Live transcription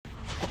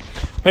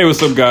Hey,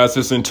 what's up, guys?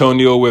 It's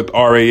Antonio with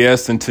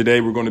RAS, and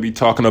today we're going to be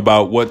talking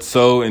about what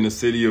sold in the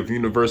city of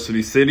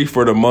University City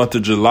for the month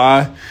of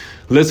July.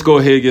 Let's go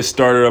ahead and get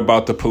started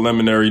about the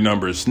preliminary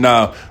numbers.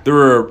 Now, there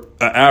were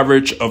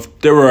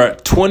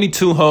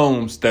 22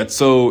 homes that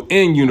sold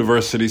in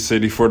University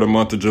City for the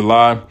month of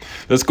July.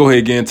 Let's go ahead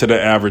and get into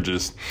the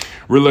averages.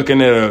 We're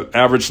looking at an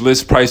average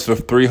list price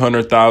of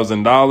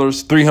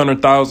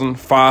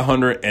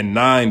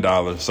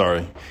 $300,509.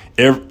 Sorry,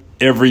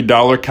 every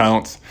dollar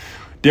counts.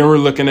 Then we're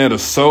looking at a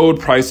sold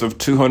price of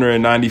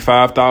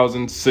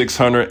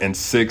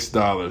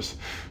 $295,606.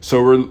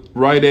 So we're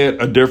right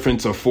at a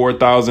difference of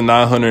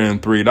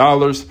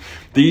 $4,903.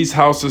 These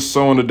houses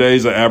sold in the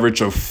days an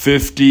average of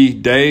 50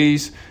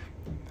 days.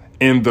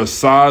 And the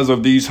size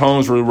of these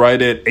homes were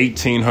right at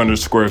 1,800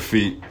 square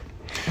feet.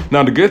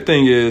 Now, the good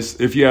thing is,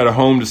 if you had a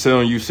home to sell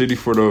in U City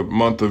for the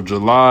month of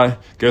July,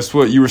 guess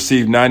what? You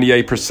received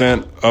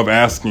 98% of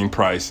asking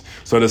price.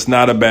 So that's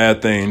not a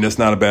bad thing. That's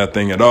not a bad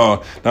thing at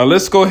all. Now,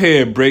 let's go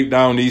ahead and break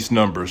down these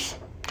numbers.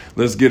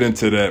 Let's get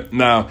into that.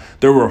 Now,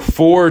 there were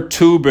 4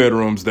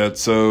 2-bedrooms that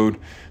sold.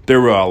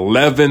 There were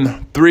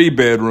 11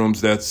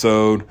 3-bedrooms that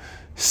sold,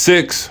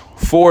 6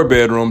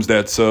 4-bedrooms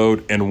that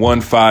sold, and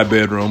 1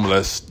 5-bedroom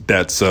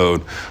that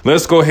sold.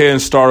 Let's go ahead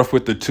and start off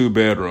with the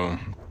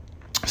 2-bedroom.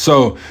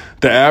 So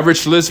the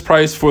average list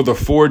price for the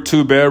 4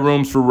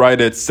 2-bedrooms were right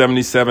at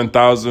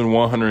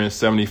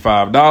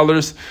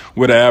 $77,175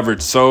 with an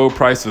average sold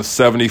price of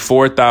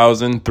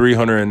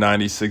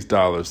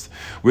 $74,396,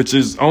 which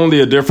is only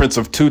a difference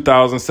of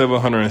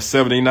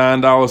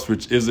 $2,779,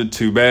 which isn't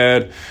too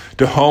bad.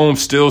 The home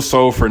still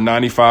sold for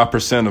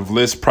 95% of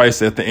list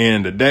price at the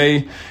end of the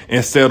day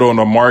and set on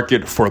the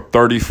market for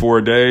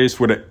 34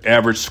 days with an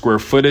average square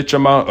footage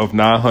amount of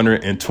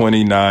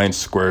 929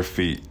 square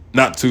feet.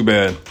 Not too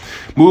bad.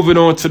 Moving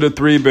on to the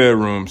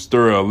 3-bedrooms.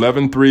 There are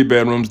 11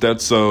 3-bedrooms that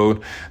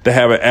sold. They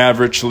have an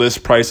average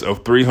list price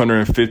of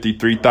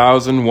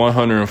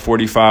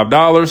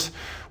 $353,145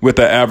 with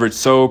an average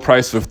sold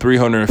price of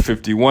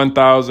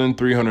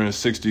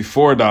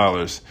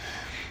 $351,364.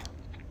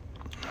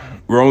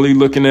 We're only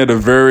looking at a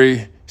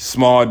very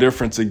small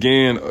difference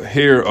again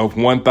here of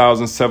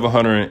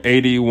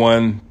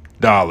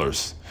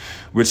 $1,781,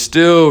 which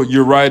still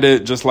you're right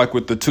at, just like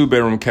with the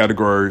 2-bedroom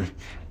category.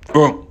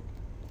 Well,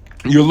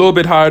 you're a little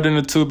bit higher than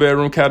the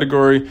 2-bedroom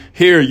category.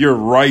 Here, you're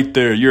right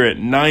there. You're at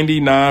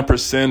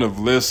 99% of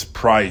list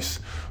price.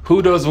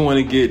 Who doesn't want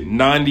to get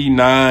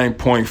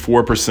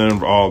 99.4%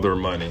 of all their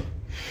money?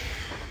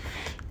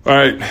 All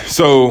right.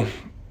 So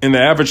in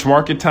the average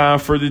market time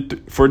for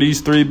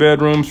these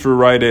 3-bedrooms, we're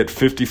right at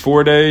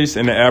 54 days.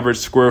 And the average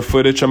square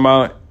footage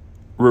amount,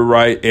 we're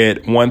right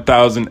at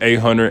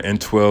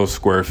 1,812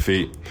 square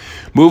feet.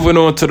 Moving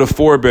on to the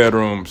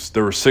 4-bedrooms.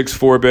 There were 6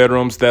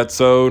 4-bedrooms that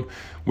sold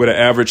with an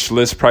average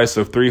list price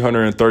of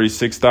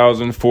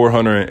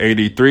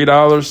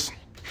 $336,483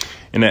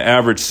 and an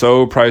average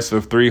sold price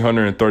of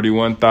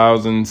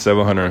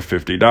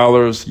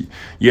 $331,750.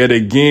 Yet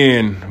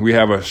again, we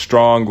have a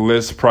strong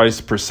list price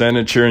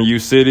percentage here in U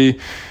City.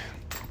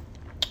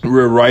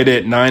 We're right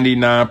at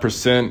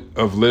 99%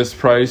 of list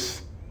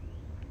price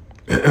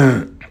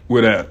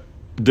with a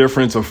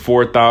difference of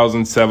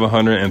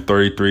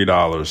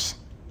 $4,733.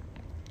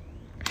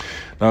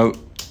 Now,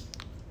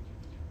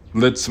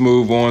 let's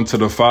move on to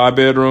the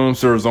 5-bedrooms.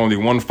 There was only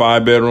 1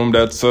 5-bedroom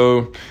that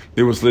sold.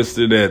 It was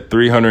listed at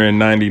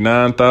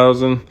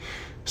 $399,000.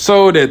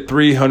 Sold at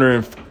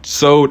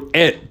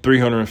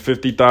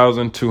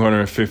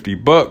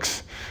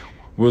 $350,250.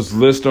 Was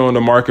listed on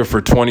the market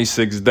for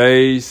 26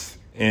 days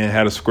and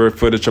had a square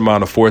footage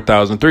amount of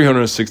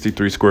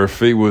 4,363 square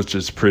feet, which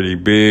is pretty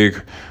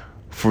big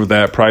for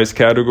that price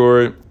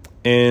category.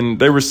 And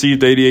they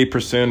received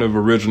 88% of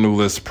original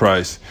list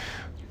price.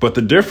 But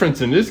the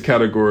difference in this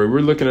category, we're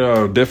looking at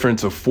a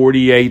difference of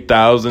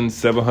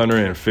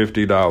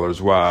 $48,750.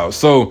 Wow.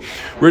 So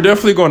we're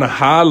definitely going to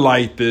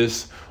highlight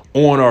this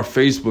on our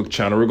Facebook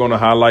channel. We're going to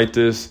highlight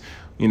this.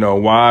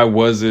 Why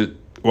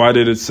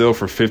did it sell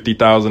for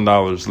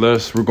 $50,000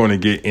 less? We're going to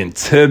get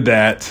into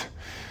that.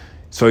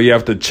 So you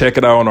have to check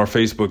it out on our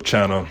Facebook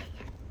channel.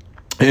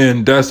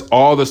 And that's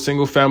all the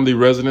single family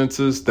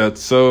residences that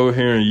sold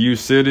here in U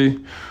City.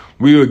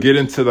 We will get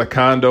into the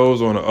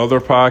condos on the other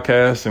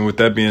podcast. And with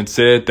that being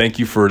said, thank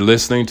you for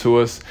listening to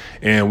us.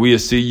 And we'll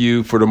see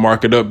you for the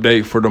market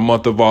update for the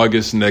month of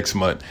August next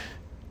month.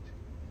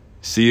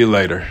 See you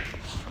later.